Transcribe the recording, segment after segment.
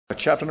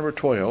chapter number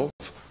 12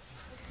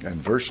 and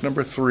verse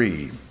number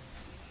 3.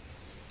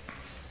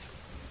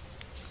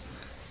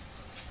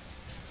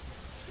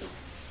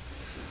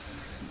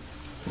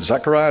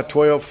 Zechariah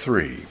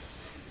 12:3.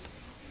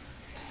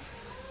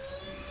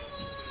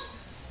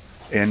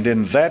 And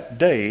in that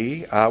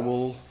day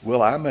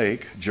will I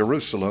make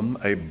Jerusalem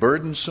a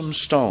burdensome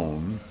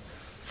stone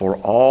for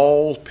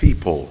all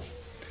people.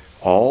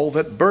 All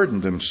that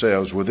burden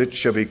themselves with it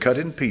shall be cut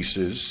in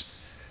pieces,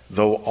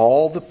 though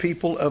all the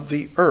people of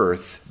the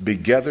earth be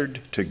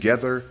gathered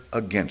together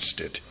against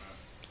it.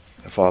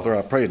 Father,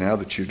 I pray now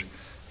that you'd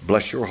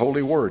bless your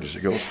holy word as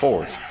it goes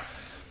forth.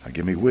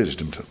 Give me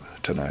wisdom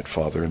tonight,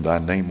 Father. In thy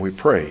name we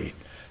pray.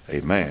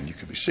 Amen. You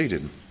can be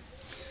seated.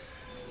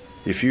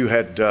 If you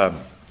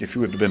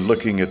would have been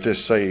looking at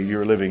this, say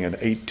you're living in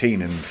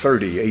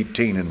 1830,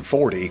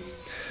 1840,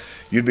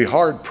 you'd be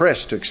hard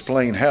pressed to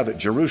explain how that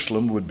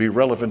Jerusalem would be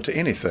relevant to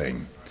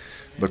anything.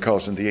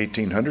 Because in the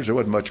 1800s, there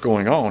wasn't much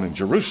going on in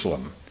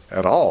Jerusalem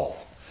at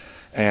all.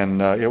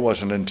 And it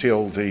wasn't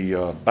until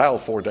the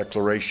Balfour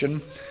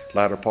Declaration,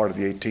 latter part of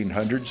the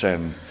 1800s,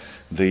 and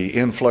the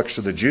influx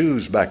of the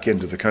Jews back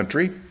into the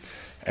country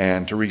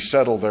and to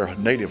resettle their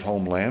native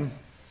homeland,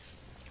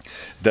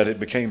 that it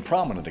became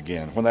prominent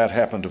again. When that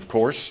happened, of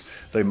course,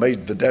 they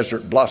made the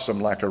desert blossom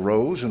like a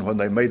rose. And when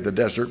they made the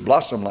desert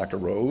blossom like a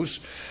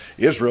rose,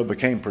 Israel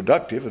became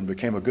productive and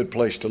became a good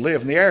place to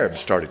live. And the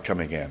Arabs started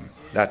coming in.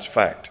 That's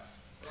fact.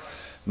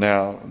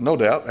 Now, no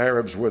doubt,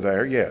 Arabs were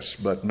there, yes,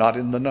 but not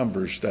in the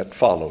numbers that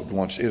followed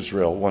once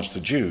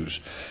the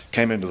Jews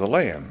came into the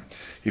land.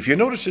 If you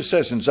notice, it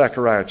says in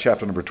Zechariah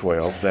chapter number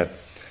 12 that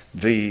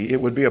it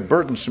would be a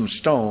burdensome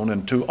stone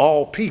unto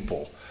all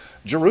people.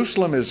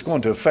 Jerusalem is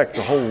going to affect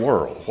the whole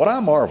world. What I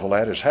marvel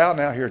at is how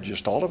now here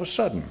just all of a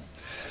sudden,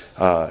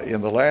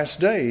 in the last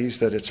days,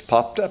 that it's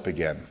popped up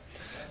again.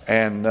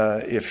 And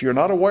if you're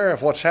not aware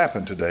of what's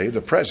happened today,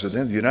 the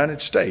President of the United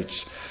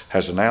States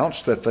has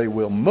announced that they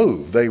will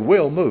move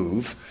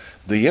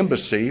the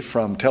embassy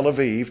from Tel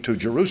Aviv to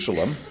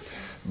Jerusalem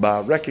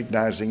by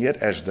recognizing it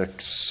as the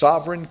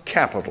sovereign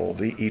capital,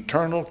 the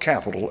eternal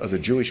capital of the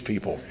Jewish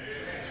people.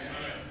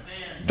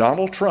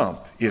 Donald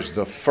Trump is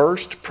the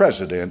first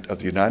president of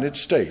the United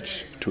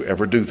States to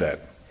ever do that.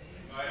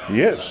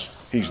 He is.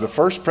 He's the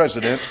first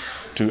president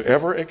to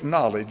ever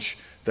acknowledge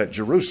that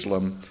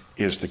Jerusalem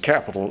is the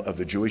capital of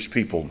the Jewish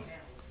people.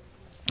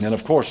 And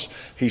of course,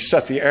 he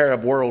set the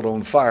Arab world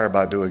on fire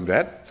by doing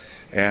that.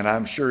 And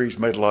I'm sure he's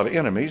made a lot of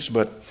enemies,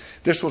 but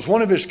this was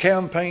one of his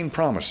campaign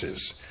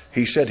promises.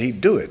 He said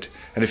he'd do it.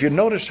 And if you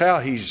notice how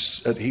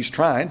he's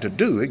trying to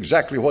do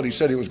exactly what he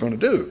said he was going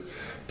to do,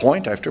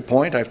 point after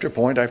point after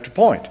point after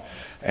point.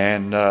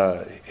 And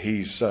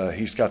he's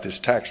got this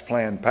tax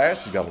plan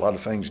passed. He's got a lot of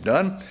things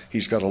done.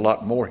 He's got a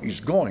lot more he's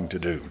going to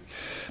do.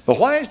 But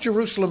why is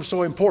Jerusalem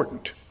so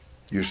important?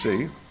 You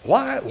see,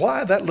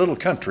 why that little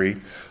country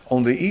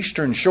on the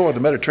eastern shore of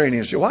the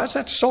Mediterranean Sea? Why is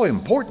that so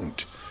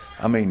important?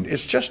 I mean,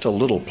 it's just a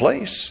little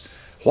place.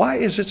 Why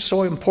is it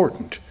so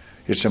important?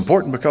 It's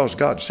important because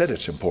God said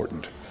it's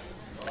important.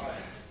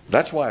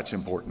 That's why it's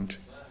important,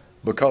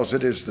 because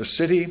it is the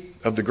city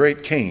of the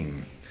great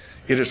King.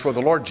 It is where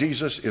the Lord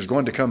Jesus is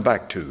going to come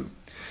back to.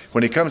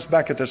 When he comes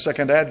back at the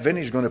second advent,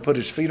 he's going to put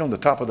his feet on the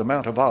top of the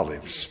Mount of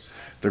Olives.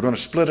 They're going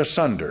to split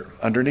asunder.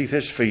 Underneath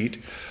his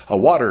feet, a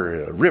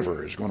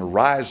river is going to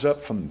rise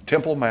up from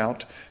Temple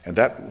Mount, and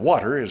that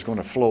water is going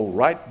to flow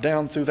right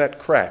down through that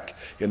crack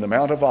in the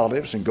Mount of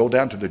Olives and go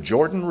down to the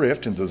Jordan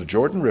Rift, into the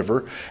Jordan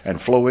River, and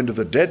flow into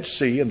the Dead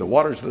Sea, and the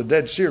waters of the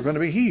Dead Sea are going to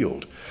be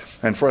healed.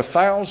 And for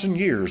 1,000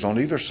 years on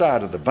either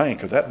side of the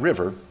bank of that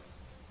river,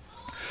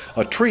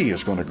 a tree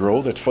is going to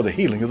grow that's for the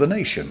healing of the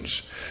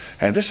nations.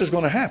 And this is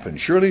going to happen.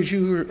 Surely as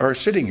you are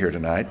sitting here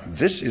tonight,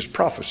 this is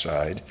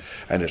prophesied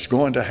and it's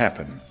going to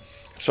happen.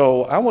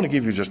 So I want to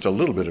give you just a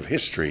little bit of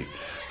history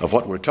of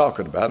what we're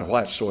talking about and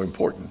why it's so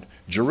important.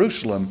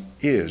 Jerusalem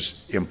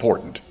is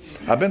important.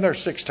 I've been there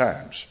 6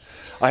 times.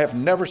 I have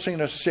never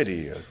seen a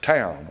city, a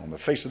town on the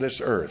face of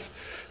this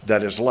earth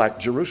that is like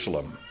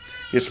Jerusalem.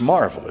 It's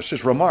marvelous.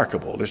 It's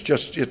remarkable. It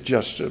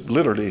just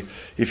literally,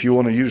 if you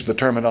want to use the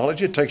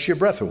terminology, it takes your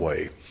breath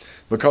away.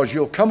 Because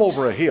you'll come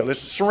over a hill. It's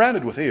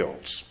surrounded with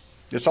hills.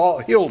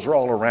 Hills are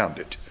all around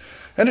it.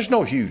 And it's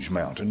no huge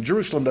mountain.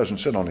 Jerusalem doesn't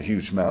sit on a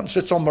huge mountain. It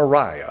sits on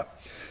Moriah.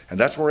 And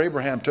that's where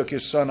Abraham took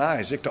his son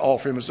Isaac to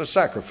offer him as a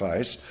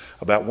sacrifice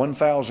about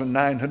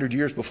 1,900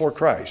 years before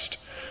Christ.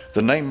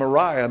 The name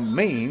Moriah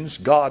means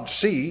God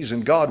sees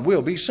and God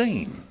will be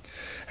seen.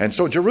 And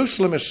so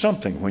Jerusalem is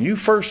something, when you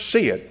first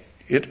see it,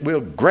 it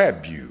will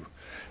grab you.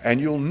 And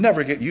you'll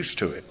never get used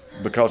to it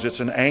because it's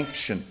an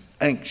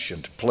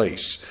ancient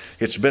place.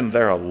 It's been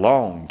there a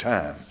long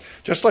time.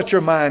 Just let your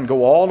mind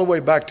go all the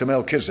way back to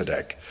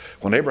Melchizedek,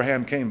 when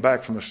Abraham came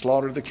back from the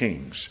slaughter of the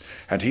kings,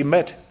 and he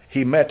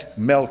met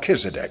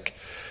Melchizedek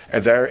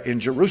there in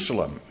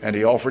Jerusalem, and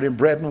he offered him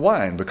bread and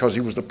wine because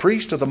he was the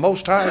priest of the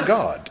Most High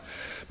God.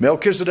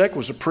 Melchizedek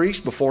was a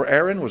priest before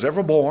Aaron was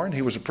ever born.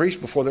 He was a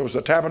priest before there was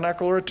a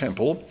tabernacle or a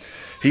temple.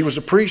 He was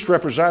a priest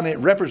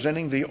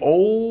representing the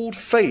old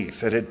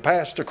faith that had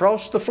passed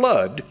across the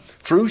flood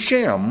through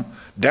Shem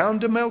down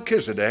to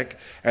Melchizedek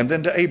and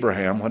then to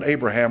Abraham when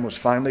Abraham was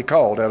finally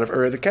called out of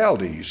Ur of the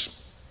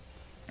Chaldees.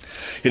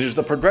 It is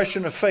the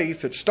progression of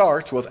faith that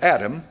starts with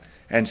Adam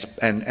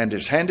and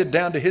is handed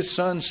down to his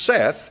son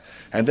Seth,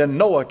 and then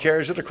Noah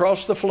carries it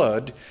across the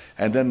flood,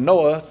 and then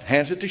Noah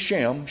hands it to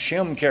Shem.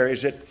 Shem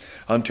carries it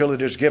until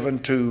it is given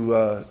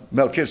to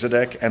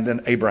Melchizedek and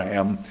then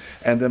Abraham,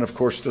 and then of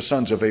course the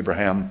sons of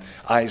Abraham,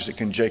 Isaac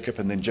and Jacob,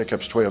 and then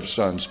Jacob's 12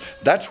 sons.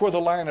 That's where the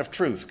line of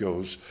truth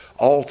goes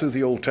all through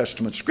the Old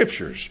Testament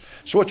scriptures.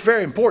 So it's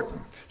very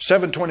important.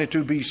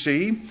 722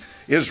 BC,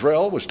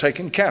 Israel was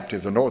taken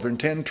captive, the northern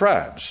 10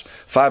 tribes.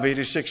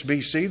 586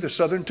 BC, the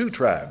southern 2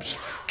 tribes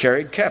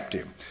carried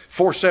captive.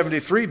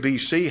 473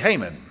 BC,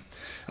 Haman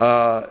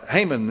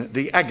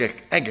the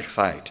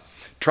Agagite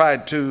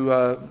tried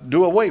to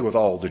do away with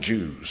all the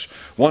Jews.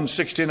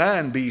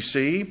 169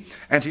 BC,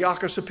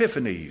 Antiochus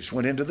Epiphanes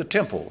went into the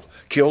temple,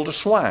 killed a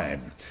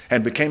swine,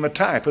 and became a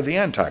type of the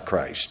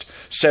Antichrist.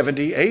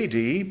 70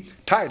 AD,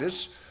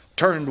 Titus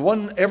turned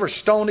every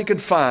stone he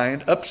could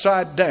find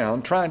upside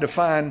down, trying to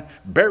find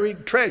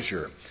buried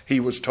treasure, he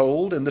was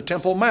told, in the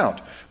Temple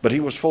Mount, but he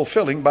was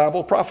fulfilling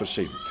Bible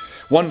prophecy.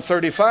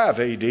 135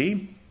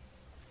 AD,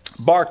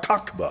 Bar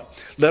Kokhba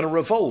led a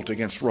revolt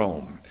against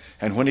Rome.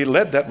 And when he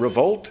led that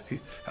revolt,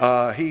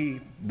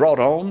 he brought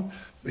on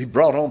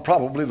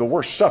probably the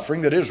worst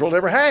suffering that Israel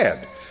ever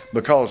had,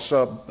 because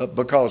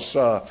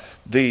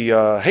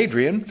the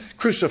Hadrian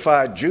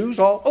crucified Jews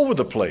all over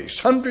the place.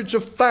 Hundreds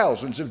of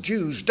thousands of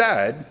Jews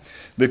died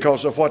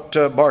because of what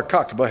Bar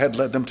Kokhba had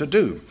led them to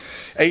do.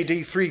 AD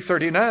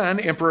 339,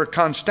 Emperor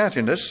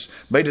Constantinus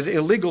made it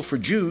illegal for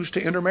Jews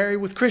to intermarry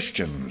with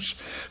Christians.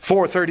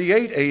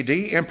 438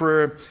 AD,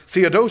 Emperor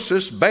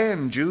Theodosius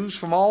banned Jews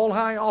from all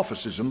high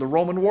offices in the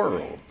Roman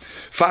world.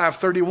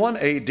 531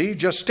 AD,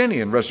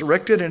 Justinian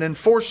resurrected and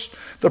enforced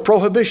the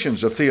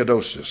prohibitions of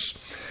Theodosius.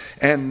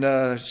 And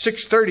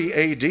 630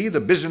 AD, the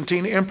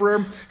Byzantine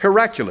Emperor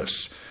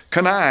Heraclius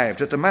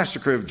connived at the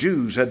massacre of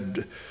Jews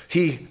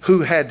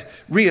who had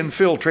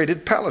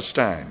re-infiltrated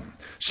Palestine.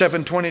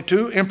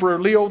 722, Emperor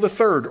Leo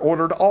III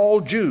ordered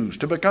all Jews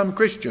to become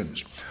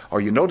Christians.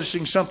 Are you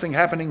noticing something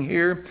happening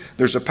here?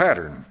 There's a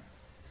pattern.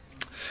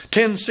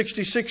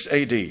 1066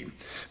 AD,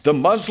 the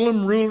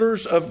Muslim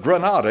rulers of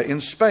Granada in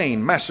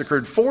Spain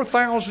massacred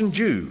 4,000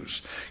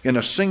 Jews in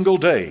a single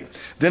day.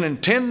 Then in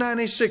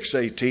 1096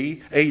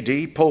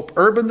 AD, Pope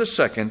Urban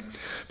II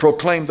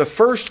proclaimed the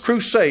first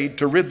crusade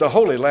to rid the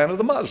Holy Land of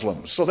the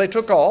Muslims. So they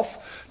took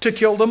off to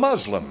kill the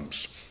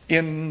Muslims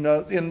in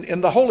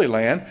the Holy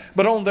Land,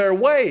 but on their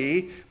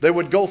way, they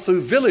would go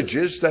through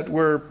villages that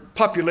were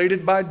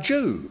populated by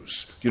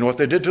Jews. You know what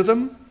they did to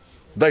them?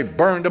 They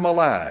burned them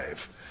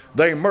alive.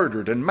 They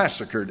murdered and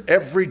massacred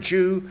every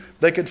Jew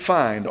they could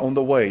find on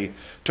the way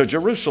to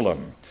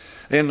Jerusalem.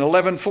 In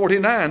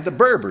 1149, the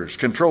Berbers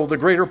controlled the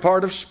greater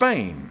part of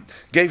Spain,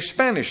 gave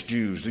Spanish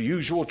Jews the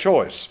usual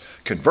choice: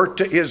 convert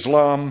to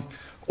Islam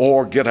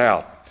or get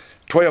out.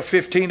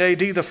 1215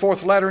 AD, the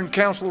Fourth Lateran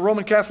Council of the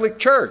Roman Catholic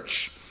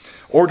Church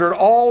ordered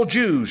all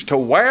Jews to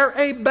wear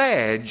a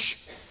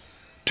badge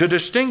to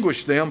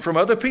distinguish them from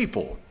other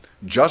people,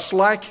 just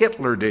like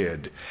Hitler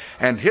did.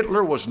 And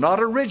Hitler was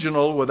not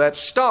original with that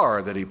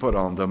star that he put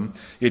on them.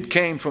 It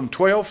came from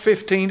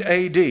 1215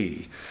 AD.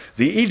 The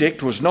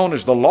edict was known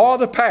as the Law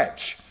of the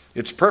Patch.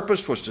 Its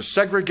purpose was to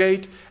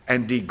segregate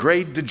and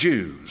degrade the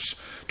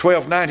Jews.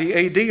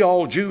 1290 AD,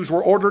 all Jews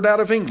were ordered out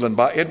of England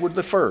by Edward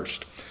I.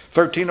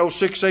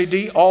 1306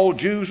 AD, all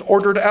Jews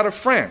ordered out of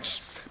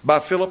France by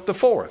Philip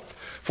IV.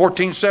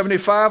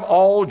 1475,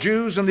 all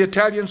Jews in the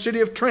Italian city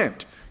of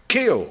Trent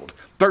killed.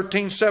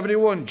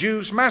 1371,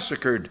 Jews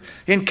massacred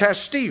in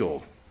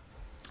Castile.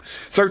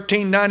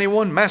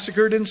 1391,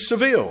 massacred in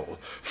Seville.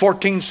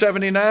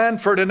 1479,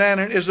 Ferdinand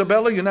and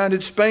Isabella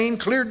united Spain,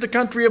 cleared the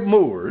country of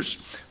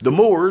Moors. The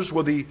Moors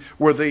were the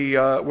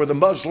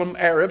Muslim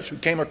Arabs who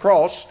came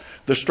across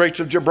the Straits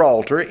of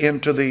Gibraltar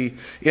into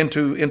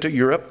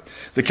Europe.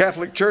 The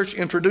Catholic Church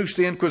introduced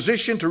the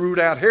Inquisition to root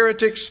out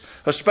heretics,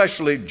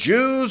 especially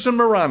Jews and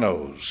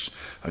Marranos.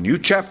 A new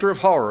chapter of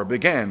horror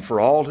began for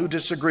all who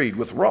disagreed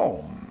with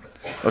Rome,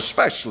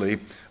 especially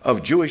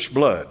of Jewish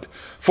blood.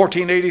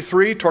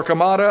 1483,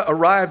 Torquemada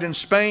arrived in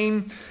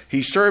Spain.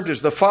 He served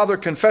as the father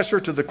confessor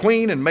to the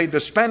Queen and made the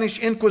Spanish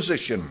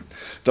Inquisition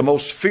the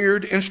most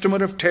feared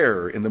instrument of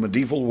terror in the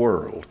medieval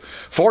world.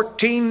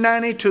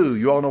 1492,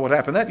 you all know what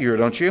happened that year,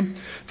 don't you?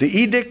 The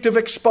Edict of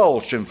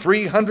Expulsion.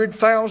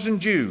 300,000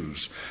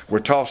 Jews were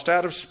tossed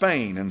out of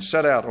Spain and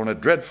set out on a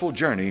dreadful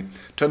journey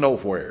to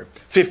nowhere.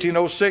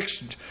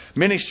 1506,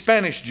 many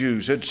Spanish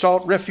Jews had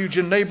sought refuge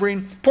in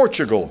neighboring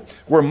Portugal,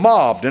 were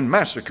mobbed and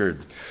massacred.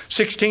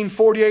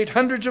 1648,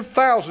 hundreds of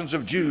thousands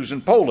of Jews in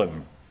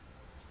Poland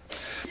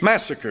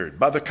massacred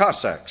by the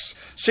Cossacks.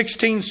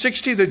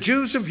 1660, the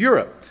Jews of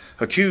Europe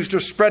accused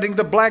of spreading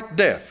the Black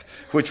Death,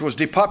 which was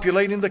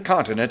depopulating the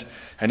continent,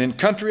 and in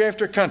country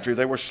after country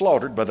they were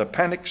slaughtered by the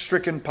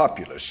panic-stricken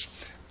populace.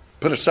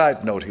 Put a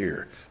side note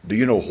here. Do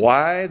you know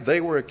why they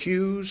were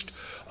accused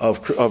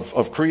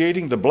of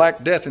creating the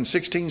Black Death in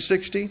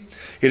 1660?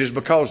 It is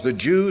because the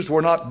Jews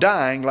were not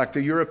dying like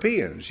the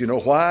Europeans. You know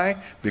why?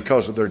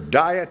 Because of their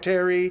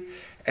dietary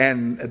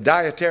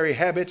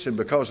habits and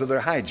because of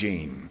their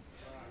hygiene.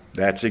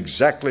 That's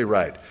exactly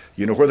right.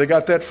 You know where they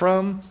got that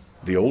from?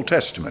 The Old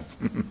Testament.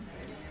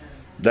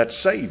 That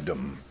saved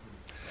them.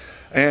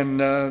 And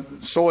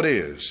so it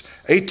is.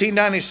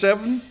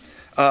 1897,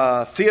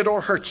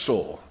 Theodore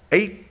Herzl.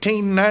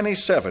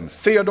 1897,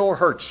 Theodore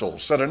Herzl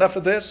said, enough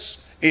of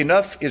this.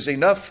 Enough is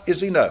enough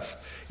is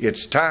enough.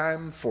 It's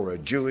time for a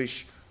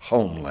Jewish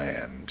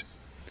homeland.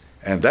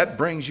 And that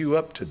brings you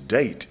up to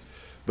date,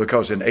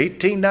 because in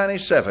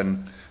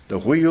 1897, the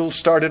wheels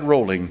started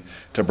rolling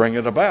to bring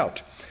it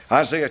about.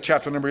 Isaiah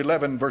chapter number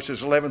 11,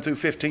 verses 11 through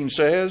 15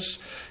 says,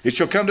 it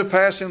shall come to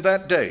pass in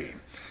that day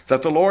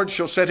that the Lord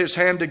shall set his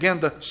hand again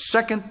the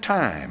second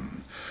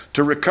time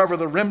to recover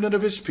the remnant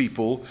of his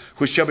people,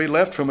 which shall be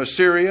left from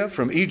Assyria,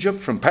 from Egypt,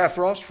 from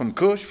Pathros, from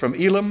Cush, from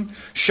Elam,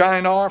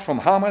 Shinar, from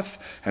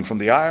Hamath, and from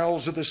the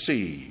isles of the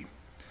sea.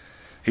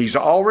 He's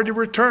already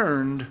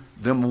returned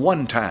them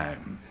one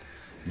time.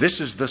 This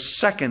is the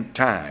second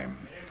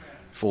time.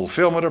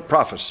 Fulfillment of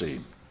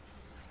prophecy.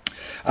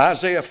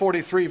 Isaiah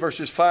 43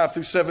 verses 5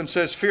 through 7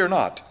 says, fear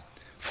not,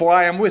 for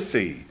I am with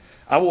thee.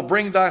 I will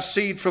bring thy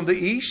seed from the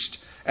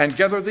east and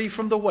gather thee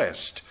from the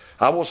west.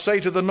 I will say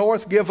to the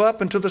north, give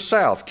up, and to the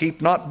south,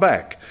 keep not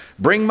back.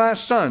 Bring my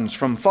sons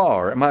from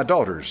far, and my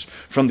daughters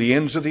from the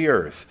ends of the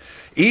earth.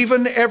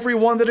 Even every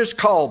one that is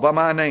called by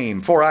my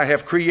name, for I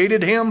have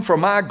created him for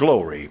my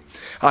glory.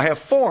 I have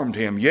formed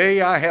him,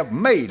 yea, I have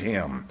made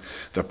him.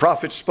 The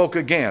prophet spoke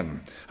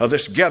again of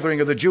this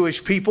gathering of the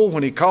Jewish people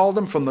when he called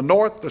them from the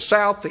north, the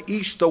south, the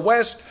east, the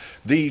west.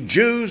 The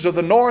Jews of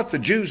the north, the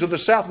Jews of the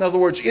south, in other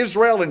words,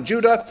 Israel and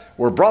Judah,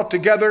 were brought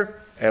together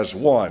as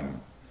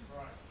one.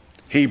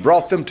 He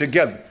brought them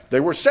together. They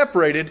were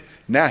separated.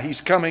 Now he's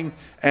coming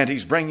and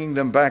he's bringing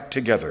them back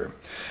together.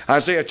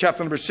 Isaiah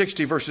chapter number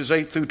 60, verses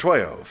 8 through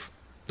 12.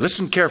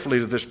 Listen carefully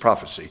to this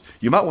prophecy.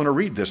 You might want to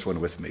read this one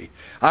with me.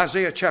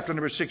 Isaiah chapter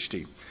number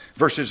 60,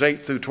 verses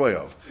 8 through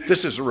 12.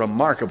 This is a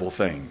remarkable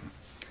thing.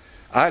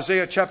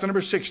 Isaiah chapter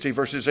number 60,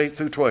 verses 8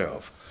 through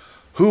 12.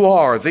 Who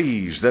are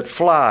these that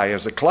fly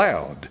as a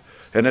cloud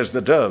and as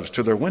the doves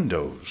to their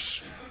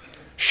windows?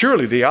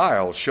 Surely the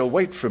isles shall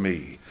wait for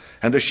me,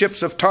 and the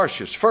ships of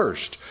Tarshish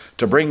first,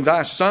 to bring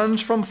thy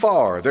sons from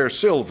far, their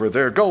silver,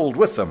 their gold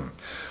with them,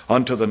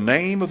 unto the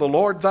name of the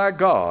Lord thy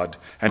God,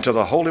 and to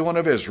the Holy One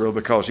of Israel,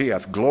 because he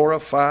hath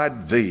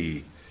glorified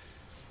thee.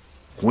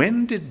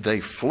 When did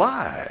they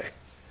fly?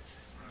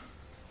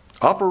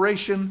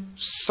 Operation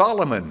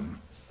Solomon.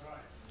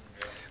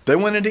 They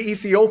went into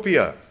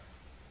Ethiopia,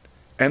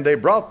 and they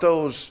brought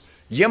those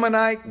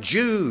Yemenite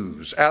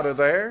Jews out of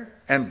there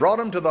and brought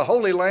them to the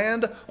Holy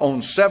Land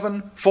on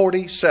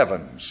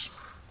 747s.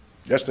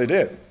 Yes, they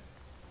did.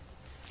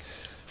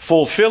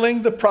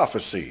 Fulfilling the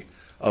prophecy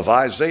of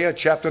Isaiah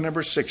chapter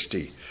number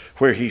 60,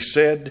 where he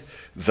said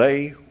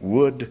they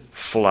would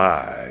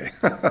fly.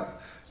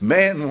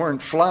 Men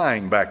weren't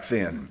flying back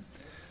then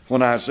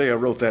when Isaiah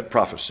wrote that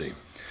prophecy.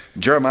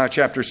 Jeremiah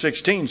chapter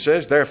 16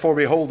 says, therefore,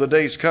 behold, the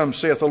days come,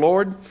 saith the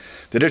Lord,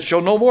 that it shall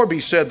no more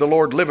be said, the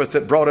Lord liveth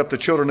that brought up the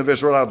children of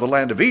Israel out of the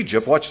land of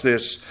Egypt. Watch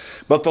this.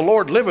 But the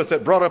Lord liveth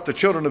that brought up the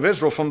children of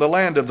Israel from the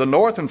land of the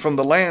north and from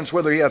the lands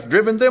whither he hath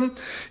driven them.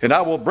 And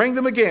I will bring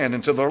them again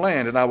into their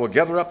land, and I will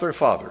gather up their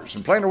fathers.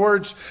 In plainer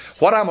words,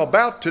 what I'm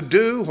about to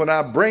do when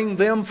I bring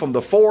them from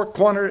the four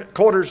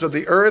quarters of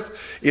the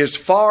earth is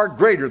far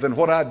greater than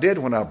what I did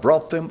when I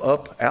brought them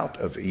up out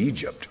of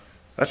Egypt.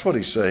 That's what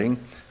he's saying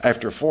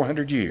after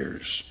 400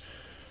 years.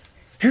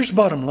 Here's the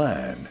bottom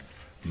line.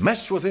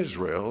 Mess with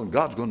Israel and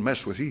God's going to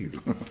mess with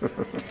you.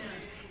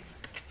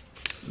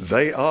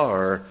 They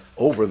are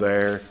over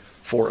there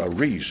for a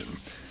reason.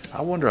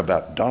 I wonder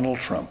about Donald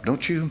Trump,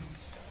 don't you?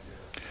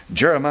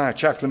 Jeremiah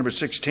chapter number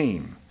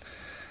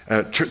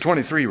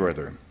 23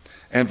 rather,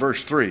 and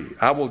verse 3.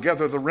 I will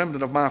gather the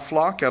remnant of my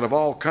flock out of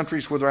all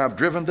countries whither I have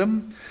driven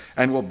them,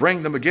 and will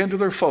bring them again to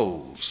their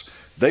folds.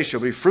 They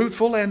shall be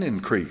fruitful and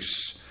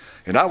increase.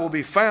 And I will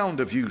be found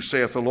of you,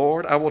 saith the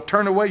Lord. I will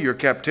turn away your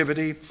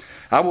captivity.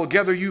 I will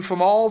gather you from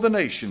all the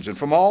nations and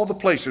from all the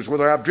places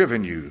whither I have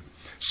driven you,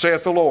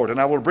 saith the Lord. And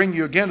I will bring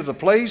you again to the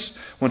place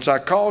whence I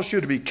caused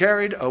you to be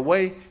carried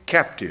away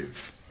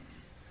captive.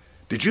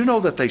 Did you know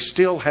that they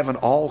still haven't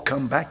all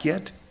come back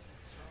yet?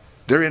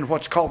 They're in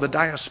what's called the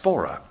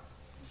diaspora.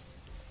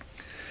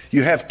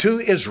 You have two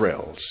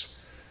Israels.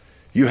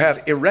 You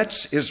have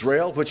Eretz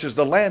Israel, which is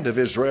the land of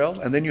Israel,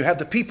 and then you have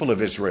the people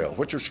of Israel,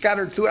 which are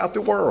scattered throughout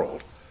the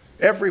world.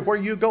 Everywhere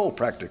you go,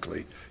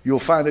 practically, you'll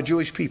find the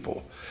Jewish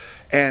people.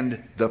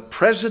 And the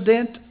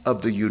President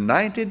of the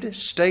United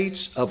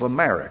States of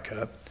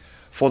America,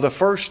 for the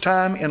first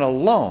time in a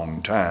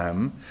long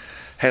time,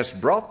 has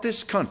brought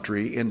this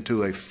country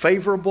into a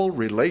favorable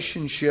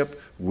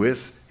relationship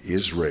with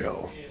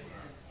Israel.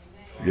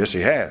 Yes,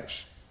 he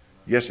has.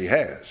 Yes, he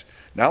has.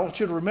 Now, I want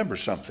you to remember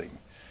something.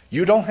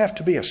 You don't have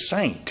to be a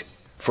saint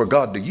for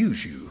God to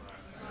use you.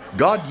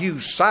 God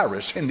used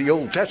Cyrus in the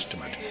Old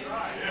Testament.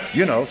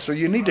 You know, so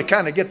you need to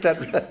kind of get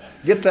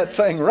that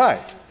thing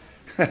right.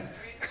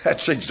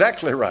 That's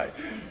exactly right.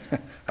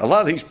 A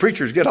lot of these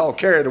preachers get all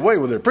carried away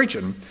with their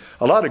preaching.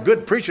 A lot of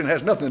good preaching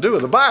has nothing to do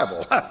with the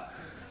Bible.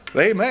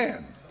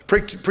 Amen.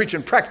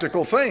 Preaching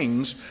practical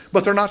things,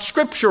 but they're not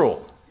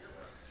scriptural.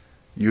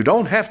 You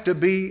don't have to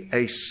be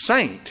a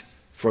saint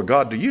for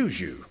God to use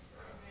you.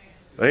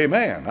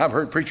 Amen. I've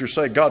heard preachers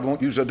say God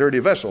won't use a dirty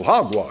vessel.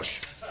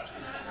 Hogwash.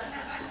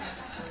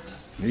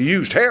 He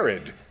used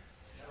Herod.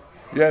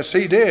 Yes,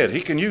 he did.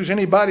 He can use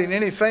anybody and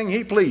anything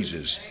he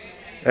pleases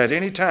at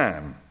any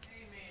time.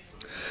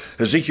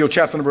 Ezekiel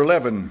chapter number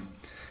 11,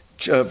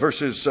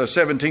 verses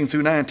 17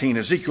 through 19.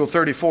 Ezekiel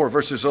 34,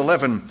 verses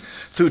 11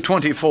 through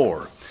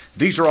 24.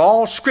 These are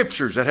all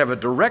scriptures that have a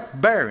direct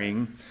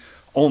bearing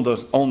on the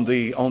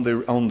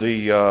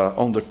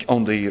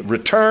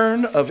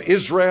return of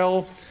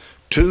Israel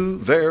to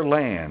their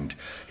land.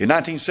 In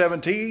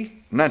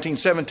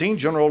 1917,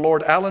 General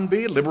Lord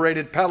Allenby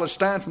liberated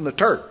Palestine from the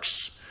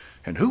Turks.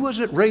 And who was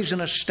it raising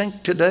a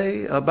stink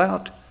today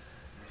about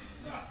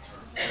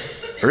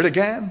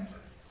Erdogan?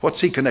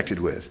 What's he connected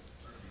with?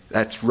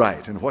 That's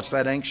right. And what's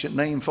that ancient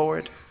name for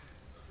it?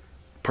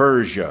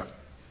 Persia.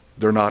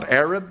 They're not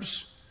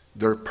Arabs,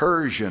 they're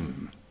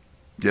Persian.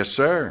 Yes,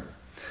 sir.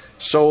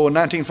 So in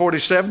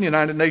 1947, the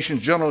United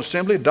Nations General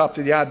Assembly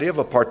adopted the idea of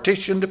a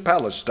partition to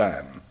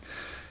Palestine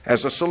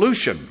as a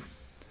solution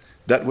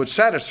that would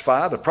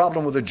satisfy the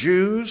problem with the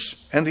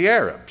Jews and the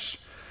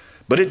Arabs.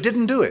 But it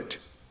didn't do it.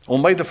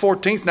 On May the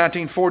 14th,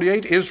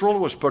 1948, Israel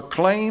was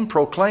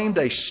proclaimed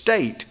a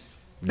state.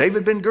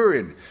 David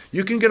Ben-Gurion.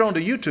 You can get onto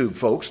YouTube,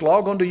 folks.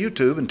 Log onto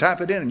YouTube and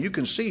type it in, and you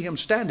can see him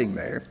standing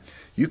there.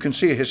 You can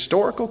see a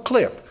historical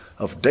clip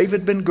of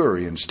David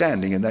Ben-Gurion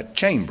standing in that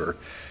chamber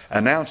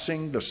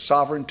announcing the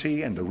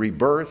sovereignty and the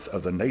rebirth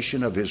of the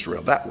nation of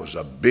Israel. That was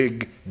a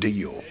big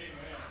deal.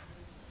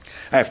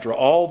 After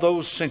all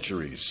those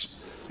centuries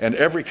and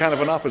every kind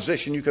of an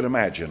opposition you could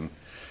imagine,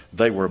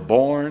 they were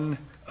born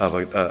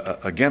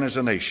again as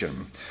a nation.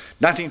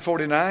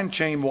 1949,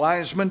 Chaim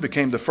Weizmann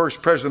became the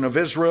first president of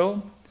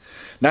Israel.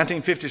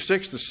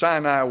 1956, the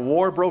Sinai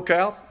War broke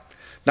out.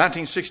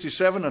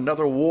 1967,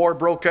 another war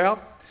broke out.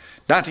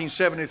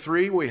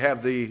 1973, we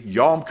have the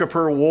Yom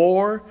Kippur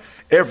War.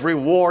 Every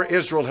war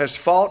Israel has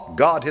fought,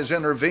 God has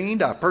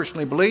intervened, I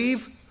personally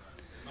believe,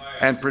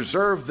 and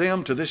preserved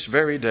them to this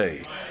very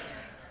day.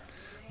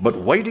 But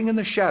waiting in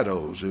the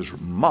shadows is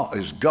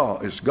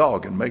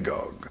Gog and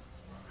Magog.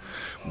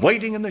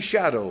 Waiting in the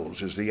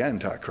shadows is the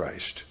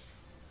Antichrist.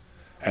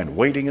 And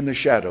waiting in the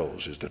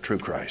shadows is the true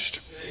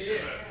Christ.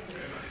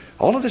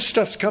 All of this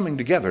stuff's coming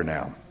together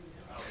now.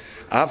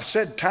 I've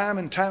said time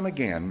and time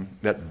again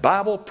that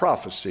Bible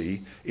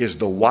prophecy is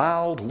the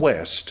Wild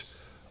West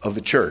of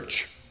the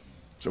church.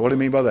 So what do you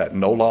mean by that?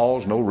 No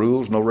laws, no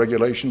rules, no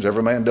regulations.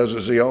 Every man does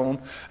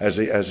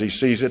as he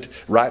sees it,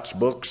 writes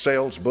books,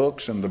 sells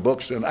books, and the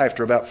books, and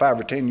after about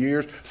 5 or 10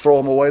 years, throw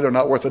them away. They're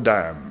not worth a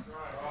dime.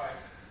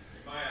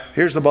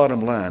 Here's the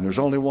bottom line. There's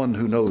only one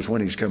who knows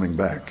when he's coming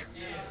back.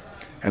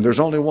 And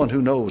there's only one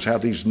who knows how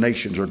these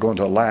nations are going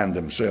to align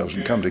themselves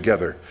and come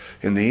together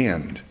in the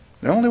end.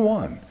 The only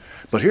one.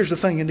 But here's the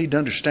thing you need to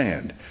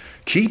understand.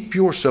 Keep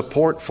your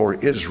support for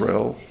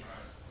Israel.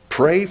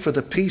 Pray for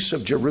the peace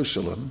of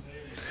Jerusalem.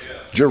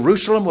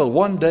 Jerusalem will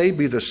one day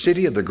be the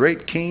city of the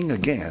great king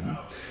again.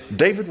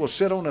 David will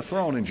sit on a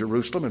throne in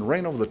Jerusalem and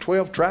reign over the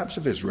 12 tribes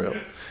of Israel.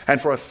 And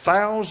for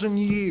 1,000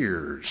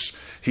 years,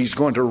 he's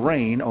going to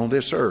reign on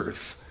this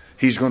earth.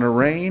 He's going to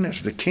reign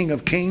as the King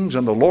of Kings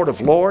and the Lord of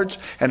Lords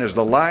and as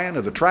the Lion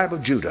of the tribe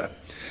of Judah.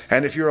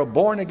 And if you're a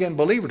born-again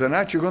believer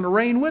tonight, you're going to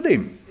reign with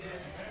him.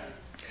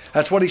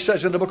 That's what he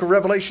says in the book of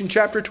Revelation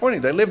chapter 20.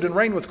 They lived and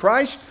reigned with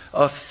Christ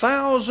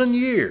 1,000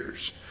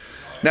 years.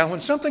 Now,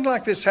 when something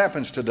like this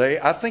happens today,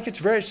 I think it's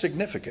very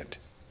significant.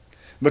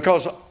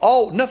 Because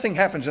nothing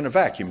happens in a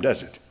vacuum,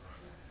 does it?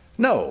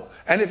 No.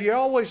 And have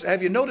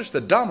you noticed the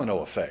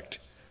domino effect?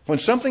 When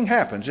something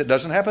happens, it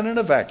doesn't happen in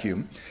a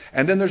vacuum,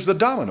 and then there's the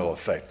domino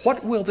effect.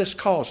 What will this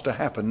cause to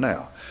happen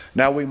now?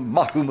 Now,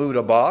 Mahmoud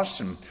Abbas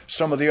and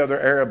some of the other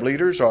Arab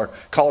leaders are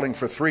calling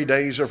for 3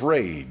 days of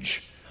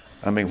rage.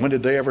 I mean, when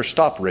did they ever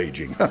stop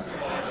raging?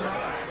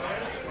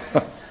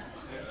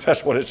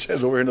 That's what it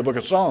says over in the book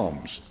of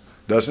Psalms,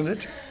 doesn't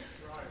it?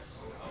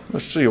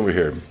 Let's see over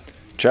here.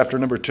 Chapter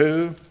number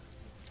 2,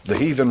 the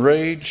heathen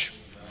rage.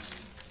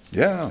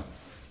 Yeah,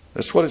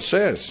 that's what it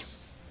says.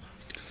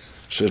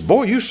 It says,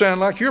 boy, you sound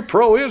like you're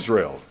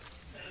pro-Israel.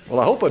 Well,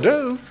 I hope I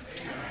do.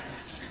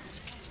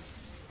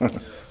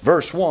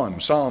 Verse 1,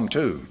 Psalm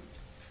 2.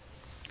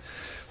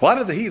 Why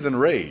do the heathen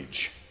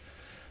rage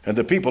and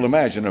the people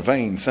imagine a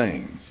vain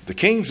thing? The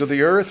kings of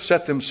the earth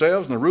set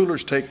themselves and the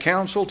rulers take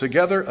counsel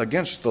together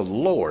against the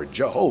Lord,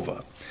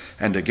 Jehovah,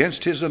 and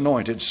against his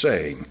anointed,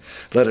 saying,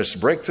 let us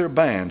break their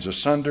bands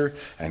asunder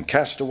and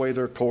cast away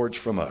their cords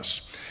from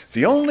us.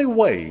 The only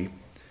way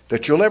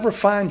that you'll ever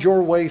find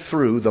your way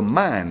through the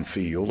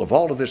minefield of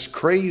all of this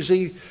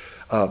crazy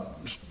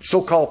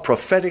so-called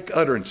prophetic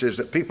utterances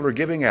that people are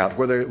giving out,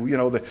 where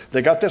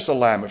they got this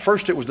alignment.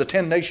 First it was the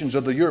 10 nations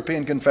of the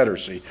European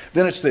Confederacy.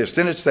 Then it's this,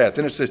 then it's that,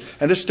 then it's this.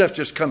 And this stuff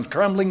just comes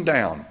crumbling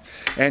down.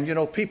 And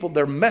people,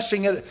 they're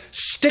messing it.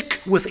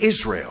 Stick with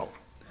Israel.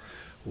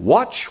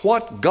 Watch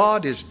what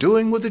God is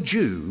doing with the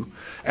Jew,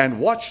 and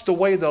watch the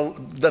way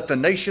that the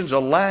nations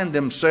align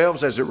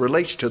themselves as it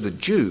relates to the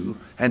Jew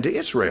and to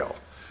Israel.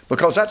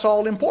 Because that's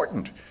all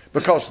important.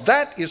 Because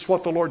that is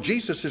what the Lord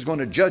Jesus is going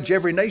to judge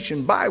every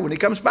nation by when he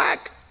comes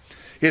back,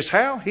 is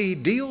how he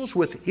deals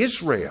with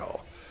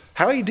Israel,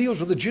 how he deals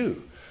with the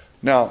Jew.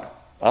 Now,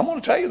 I'm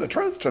going to tell you the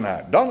truth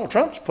tonight. Donald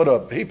Trump's put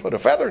a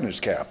feather in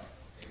his cap.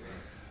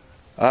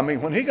 I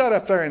mean, when he got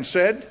up there and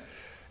said,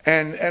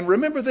 and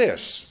remember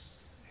this,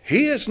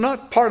 he is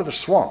not part of the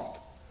swamp,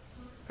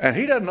 and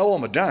he doesn't owe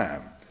them a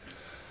dime.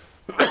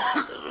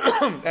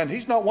 And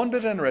he's not one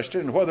bit interested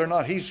in whether or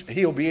not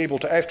he'll be able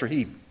to, after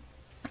he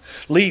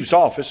leaves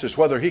office, is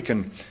whether he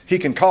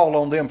can call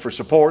on them for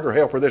support or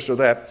help or this or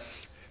that.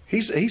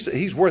 He's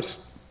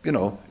worth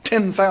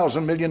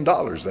 $10,000 million,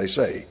 they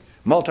say,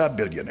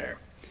 multi-billionaire.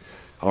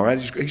 All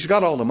right, he's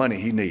got all the money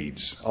he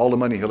needs, all the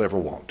money he'll ever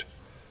want.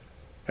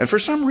 And for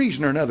some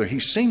reason or another, he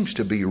seems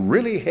to be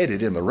really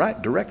headed in the right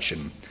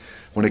direction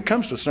when it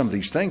comes to some of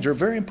these things that are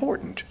very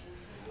important.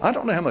 I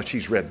don't know how much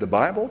he's read the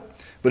Bible,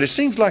 but it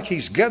seems like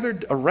he's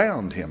gathered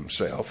around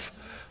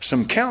himself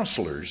some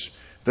counselors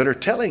that are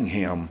telling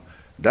him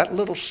that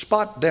little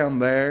spot down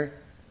there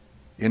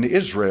in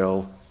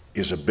Israel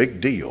is a big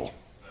deal.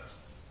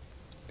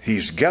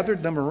 He's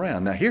gathered them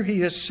around. Now here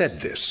he has said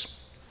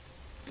this,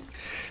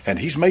 and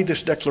he's made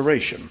this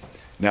declaration.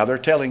 Now they're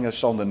telling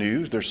us on the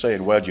news, they're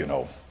saying,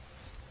 well,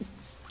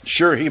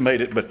 sure, he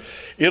made it, but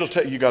it'll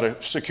take, you got to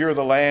secure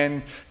the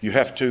land. You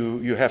have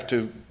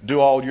to do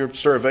all your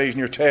surveys and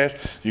your tests.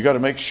 You got to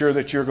make sure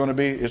that it's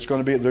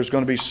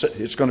going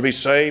to be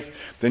safe.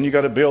 Then you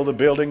got to build the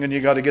building, and you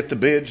got to get the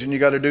bids, and you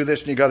got to do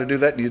this, and you got to do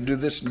that, and you do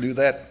this and do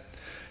that.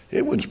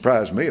 It wouldn't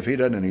surprise me if he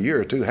doesn't in a year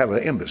or two have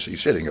an embassy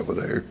sitting over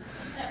there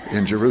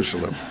in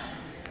Jerusalem.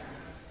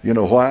 You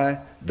know why?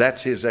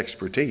 That's his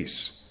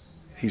expertise.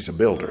 He's a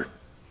builder.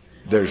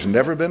 There's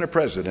never been a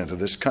president of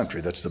this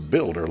country that's the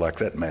builder like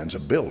that man's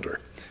a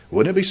builder.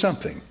 Wouldn't it be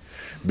something?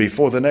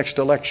 Before the next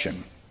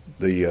election,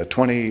 the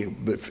 20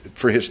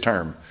 for his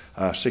term,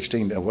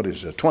 16,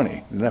 20?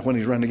 Isn't that when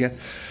he's running again?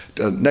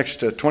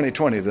 Next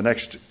 2020, the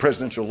next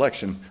presidential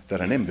election,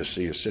 that an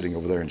embassy is sitting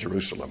over there in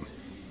Jerusalem.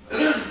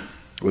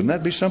 Wouldn't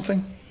that be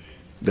something?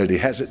 That he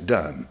has it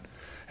done,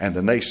 and the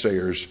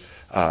naysayers,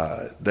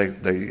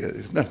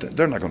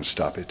 they're not going to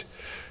stop it.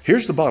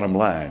 Here's the bottom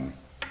line.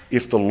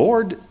 If the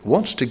Lord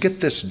wants to get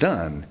this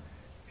done,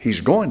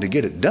 he's going to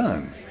get it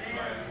done.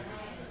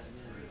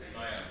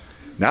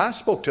 Now, I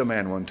spoke to a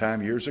man one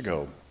time years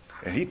ago,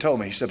 and he told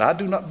me, he said, I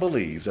do not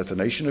believe that the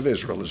nation of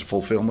Israel is a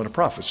fulfillment of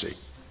prophecy.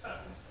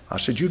 I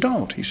said, you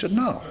don't? He said,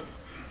 no.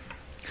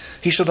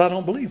 He said, I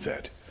don't believe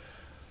that.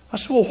 I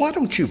said, well, why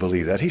don't you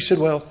believe that? He said,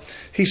 well,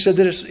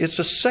 that it's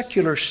a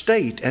secular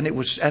state, and it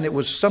was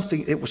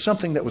something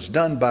that was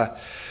done by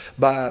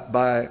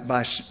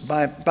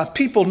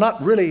people not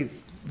really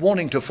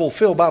wanting to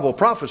fulfill Bible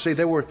prophecy.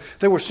 They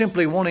were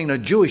simply wanting a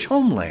Jewish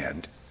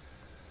homeland.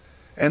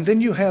 And then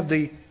you have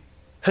the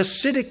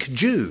Hasidic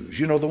Jews,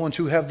 the ones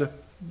who have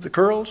the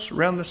curls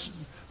around this.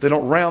 They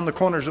don't round the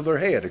corners of their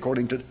head,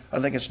 according to, I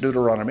think it's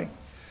Deuteronomy.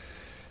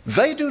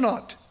 They do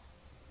not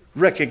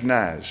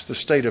recognize the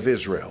state of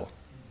Israel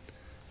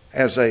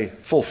as a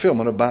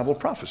fulfillment of Bible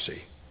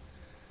prophecy.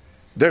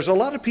 There's a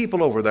lot of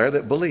people over there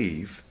that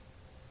believe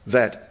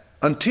that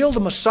until the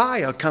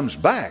Messiah comes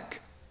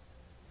back,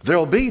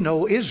 there'll be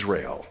no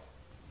Israel.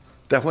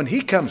 That when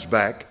he comes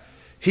back,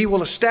 he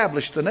will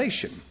establish the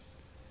nation.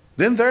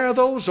 Then there are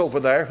those over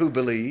there who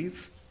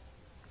believe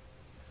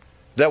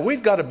that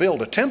we've got to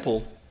build a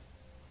temple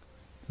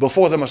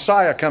before the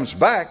Messiah comes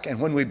back, and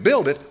when we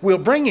build it, we'll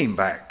bring him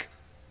back.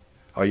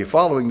 Are you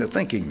following the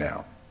thinking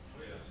now?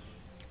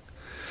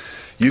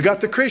 You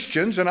got the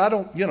Christians, and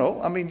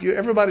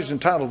everybody's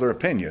entitled to their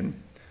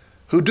opinion,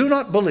 who do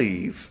not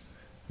believe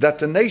that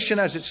the nation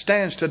as it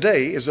stands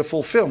today is a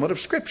fulfillment of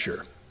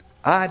Scripture.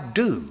 I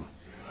do.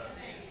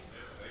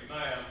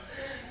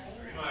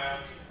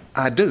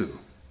 I do.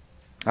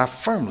 I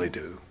firmly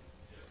do.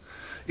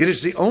 It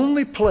is the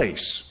only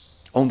place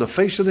on the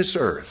face of this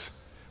earth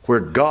where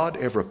God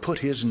ever put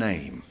his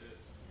name.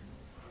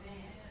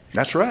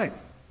 That's right.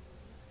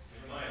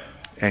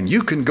 And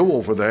you can go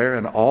over there,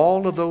 and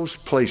all of those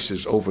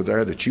places over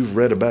there that you've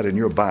read about in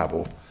your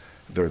Bible,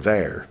 they're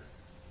there.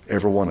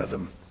 Every one of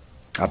them.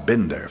 I've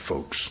been there,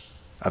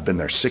 folks. I've been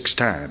there 6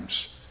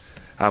 times.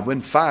 I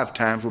went 5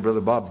 times with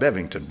Brother Bob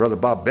Bevington. Brother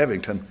Bob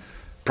Bevington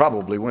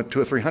probably went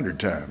 200 or 300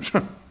 times.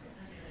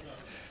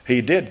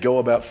 He did go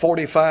about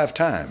 45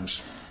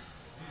 times.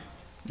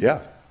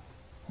 Yeah,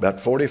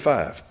 about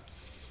 45.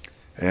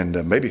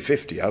 And maybe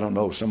 50. I don't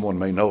know. Someone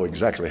may know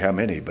exactly how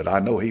many, but I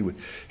know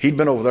he'd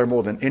been over there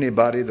more than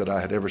anybody that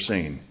I had ever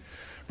seen.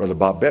 Brother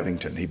Bob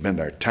Bevington. He'd been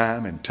there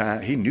time and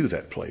time. He knew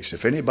that place.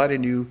 If anybody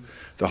knew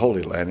the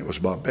Holy Land, it was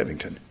Bob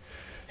Bevington.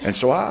 And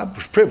so I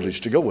was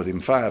privileged to go with him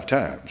 5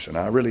 times, and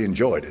I really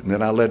enjoyed it. And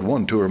then I led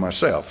one tour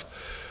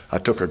myself. I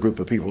took a group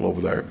of people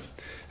over there,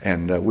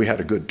 and we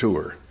had a good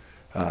tour.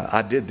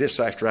 I did this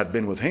after I'd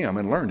been with him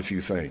and learned a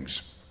few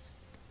things,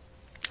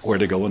 where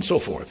to go and so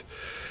forth.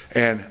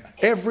 And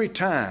every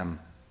time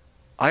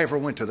I ever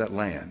went to that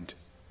land,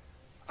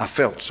 I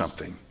felt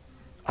something.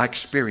 I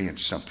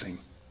experienced something.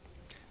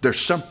 There's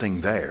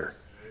something there.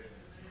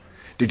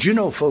 Did you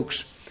know,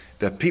 folks,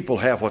 that people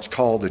have what's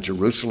called the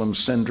Jerusalem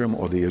syndrome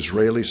or the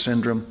Israeli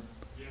syndrome?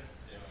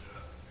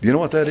 Do you know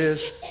what that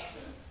is?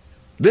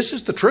 This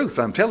is the truth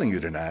I'm telling you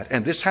tonight,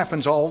 and this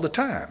happens all the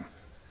time.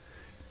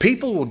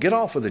 People will get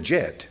off of the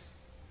jet,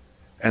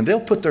 and they'll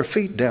put their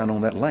feet down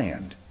on that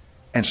land,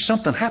 and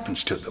something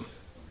happens to them.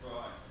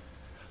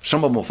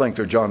 Some of them will think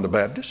they're John the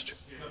Baptist.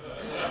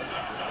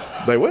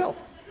 They will.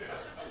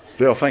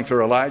 They'll think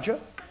they're Elijah.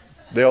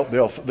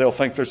 They'll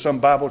think they're some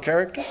Bible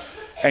character,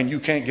 and you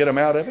can't get them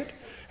out of it.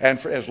 And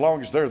for as long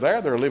as they're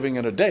there, they're living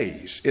in a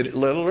daze. It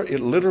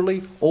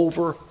literally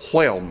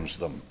overwhelms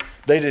them.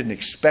 They didn't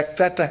expect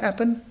that to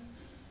happen.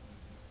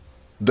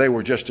 They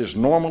were just as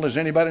normal as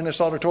anybody in this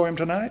auditorium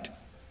tonight.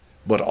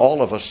 But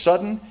all of a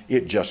sudden,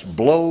 it just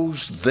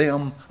blows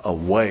them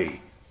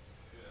away.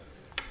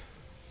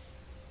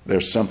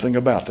 There's something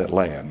about that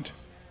land.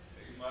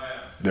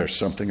 There's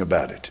something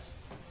about it.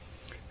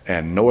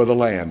 And no other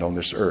land on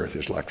this earth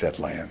is like that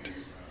land.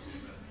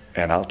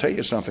 And I'll tell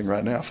you something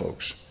right now,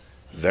 folks.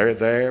 They're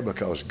there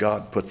because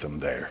God put them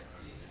there.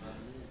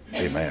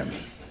 Amen.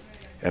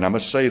 And I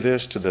must say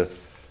this to the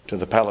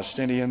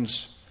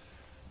Palestinians.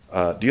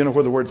 Do you know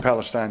where the word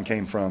Palestine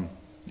came from?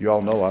 You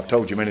all know, I've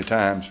told you many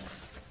times.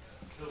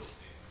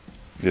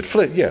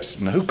 Yes.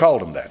 And who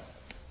called them that?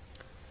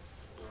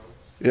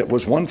 It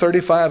was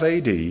 135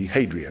 AD,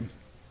 Hadrian.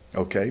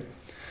 Okay.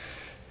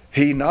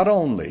 He not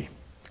only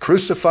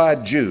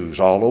crucified Jews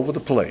all over the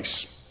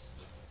place,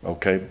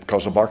 okay,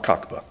 because of Bar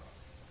Kokhba.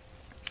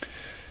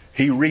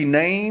 He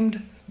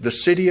renamed the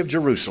city of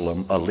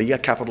Jerusalem Aelia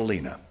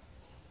Capitolina.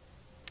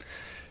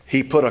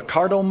 He put a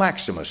Cardo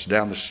Maximus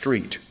down the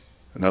street.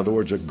 In other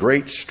words, a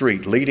great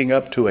street leading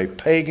up to a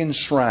pagan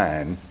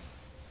shrine.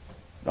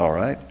 All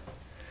right.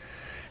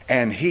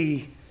 And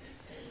he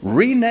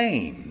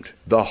renamed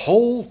the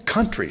whole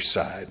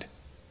countryside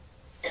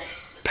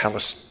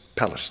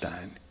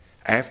Palestine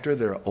after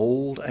their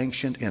old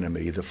ancient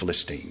enemy, the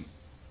Philistine.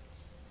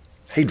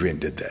 Hadrian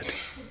did that.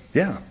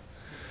 Yeah.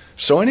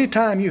 So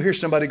anytime you hear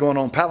somebody going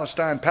on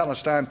Palestine,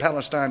 Palestine,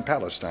 Palestine,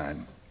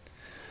 Palestine,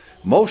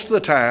 most of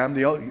the time,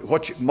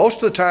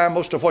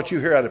 most of what you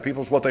hear out of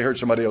people is what they heard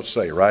somebody else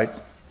say, right?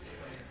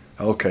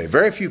 Okay.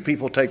 Very few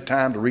people take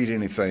time to read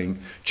anything,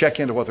 check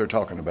into what they're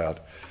talking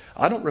about.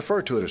 I don't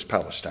refer to it as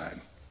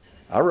Palestine.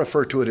 I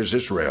refer to it as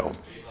Israel.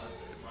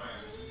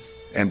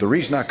 And the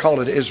reason I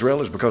call it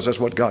Israel is because that's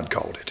what God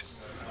called it.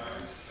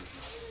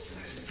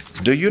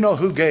 Do you know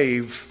who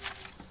gave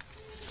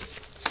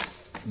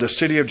the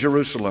city of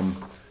Jerusalem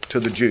to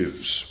the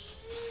Jews?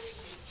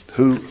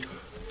 Who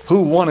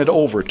won it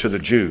over to the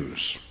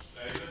Jews?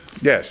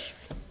 Yes.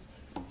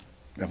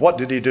 Now what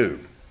did he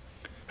do?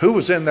 Who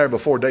was in there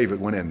before David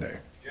went in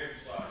there?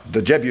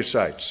 The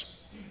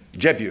Jebusites.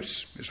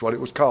 Jebus is what it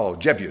was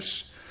called,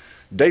 Jebus.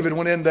 David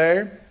went in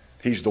there.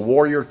 He's the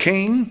warrior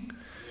king.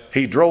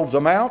 He drove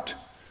them out.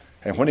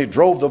 And when he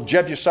drove the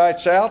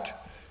Jebusites out,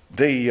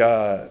 the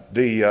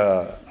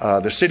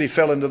city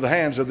fell into the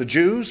hands of the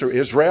Jews, or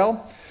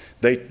Israel.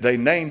 They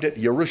named it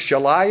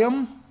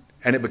Jerusalem,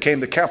 and it became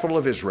the capital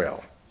of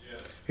Israel.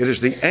 It is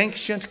the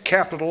ancient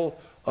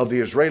capital of the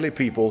Israeli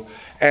people,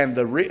 and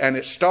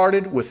it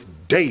started with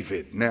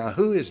David. Now,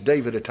 who is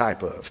David a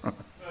type of?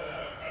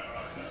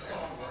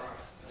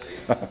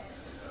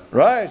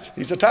 Right?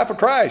 He's a type of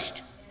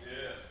Christ.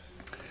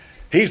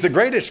 He's the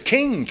greatest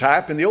king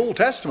type in the Old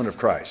Testament of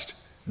Christ.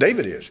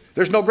 David is.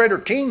 There's no greater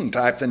king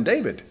type than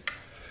David.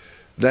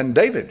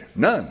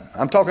 None.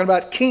 I'm talking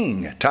about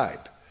king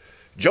type.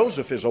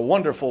 Joseph is a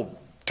wonderful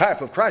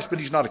type of Christ, but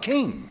he's not a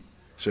king.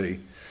 See?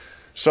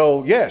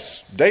 So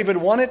yes, David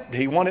won it.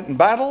 He won it in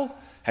battle,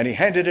 and he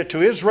handed it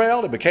to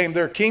Israel. It became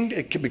their king.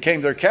 It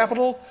became their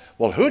capital.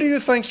 Well, who do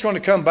you think is going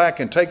to come back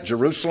and take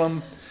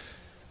Jerusalem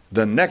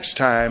the next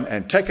time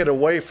and take it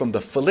away from the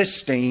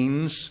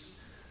Philistines,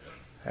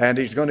 and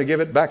he's going to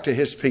give it back to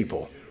his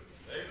people?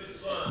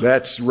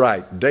 That's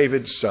right,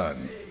 David's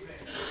son.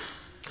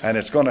 And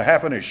it's going to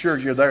happen as sure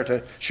as you're there,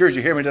 as sure as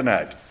you hear me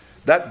tonight.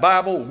 That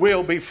Bible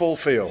will be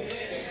fulfilled.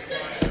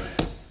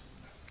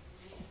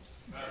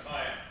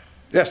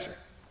 Yes, sir.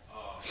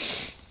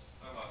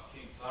 About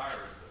King Cyrus,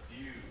 if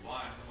you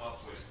line him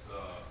up with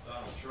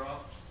Donald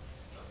Trump,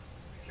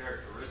 the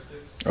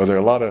characteristics. Are there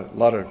a lot of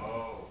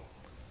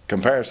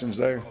comparisons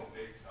there? Oh,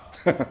 big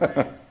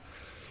time.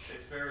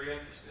 It's very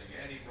interesting.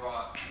 And he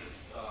brought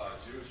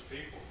the Jewish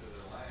people to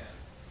their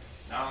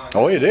land.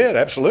 Oh, he did,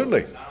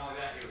 absolutely. Not only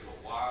that, he was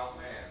a wild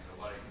man.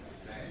 Nobody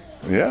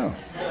could be named. Yeah.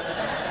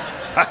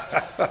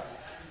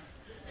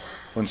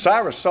 When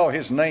Cyrus saw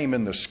his name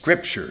in the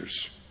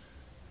scriptures,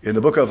 In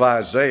the book of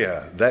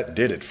Isaiah, that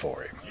did it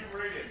for him. You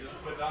read it,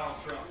 just put Donald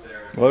Trump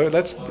there. Well,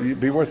 that's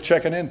be worth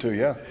checking into,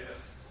 yeah.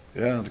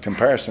 Yeah, the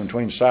comparison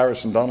between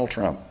Cyrus and Donald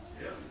Trump.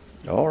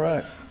 All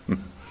right.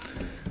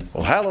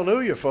 Well,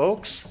 hallelujah,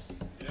 folks.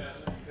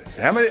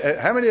 How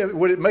many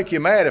would it make you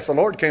mad if the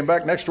Lord came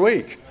back next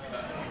week?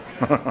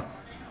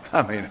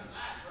 I mean,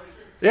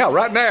 yeah,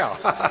 right now.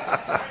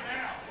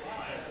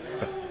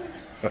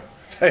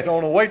 They don't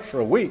want to wait for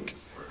a week.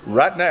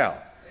 Right now.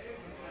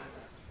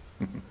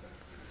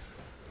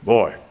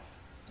 Boy.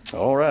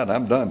 All right,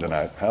 I'm done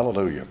tonight.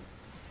 Hallelujah.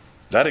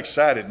 That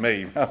excited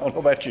me. I don't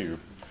know about you.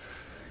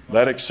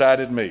 That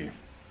excited me.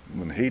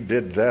 When he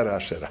did that, I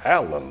said,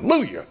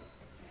 hallelujah.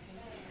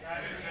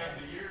 Guys, it's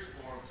 70 years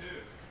for him,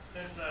 too.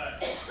 Since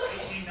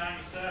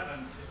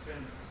 1897, it's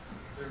been,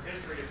 their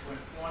history has went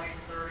 20,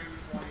 30,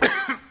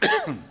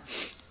 20.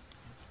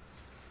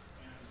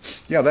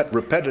 Yeah, that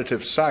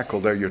repetitive cycle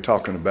there you're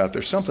talking about,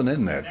 there's something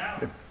in that.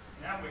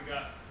 Now we've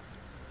got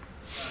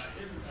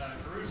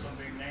Jerusalem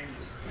being named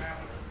as the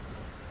capital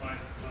by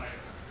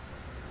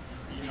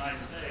the United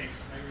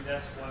States. Maybe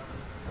that's what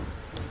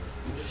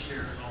this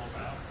year is all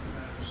about.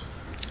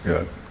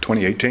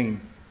 2018.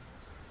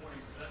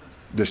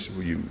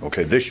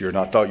 2017. This year,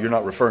 not thought you're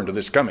not referring to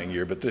this coming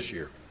year, but this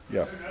year.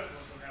 Yeah. Who knows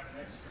what's going to happen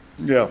next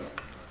year? Yeah.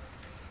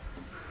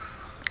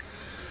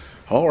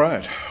 All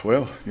right.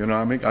 Well,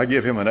 I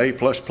give him an A+++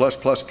 for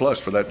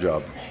that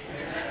job.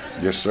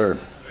 Yes, sir.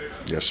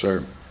 Yes,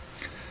 sir.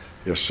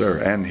 Yes, sir.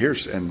 And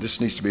this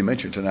needs to be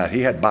mentioned tonight.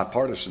 He had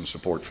bipartisan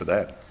support for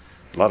that.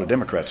 A lot of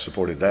Democrats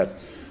supported that.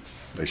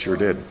 They sure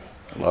did.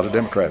 A lot of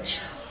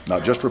Democrats,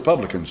 not just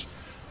Republicans.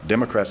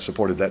 Democrats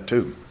supported that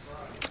too.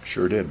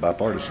 Sure did.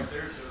 Bipartisan.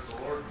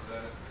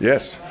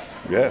 Yes.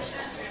 Yes.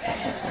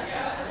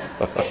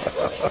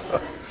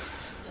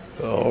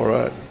 All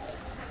right.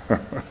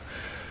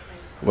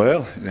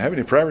 Well, you have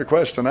any prayer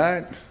requests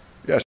tonight?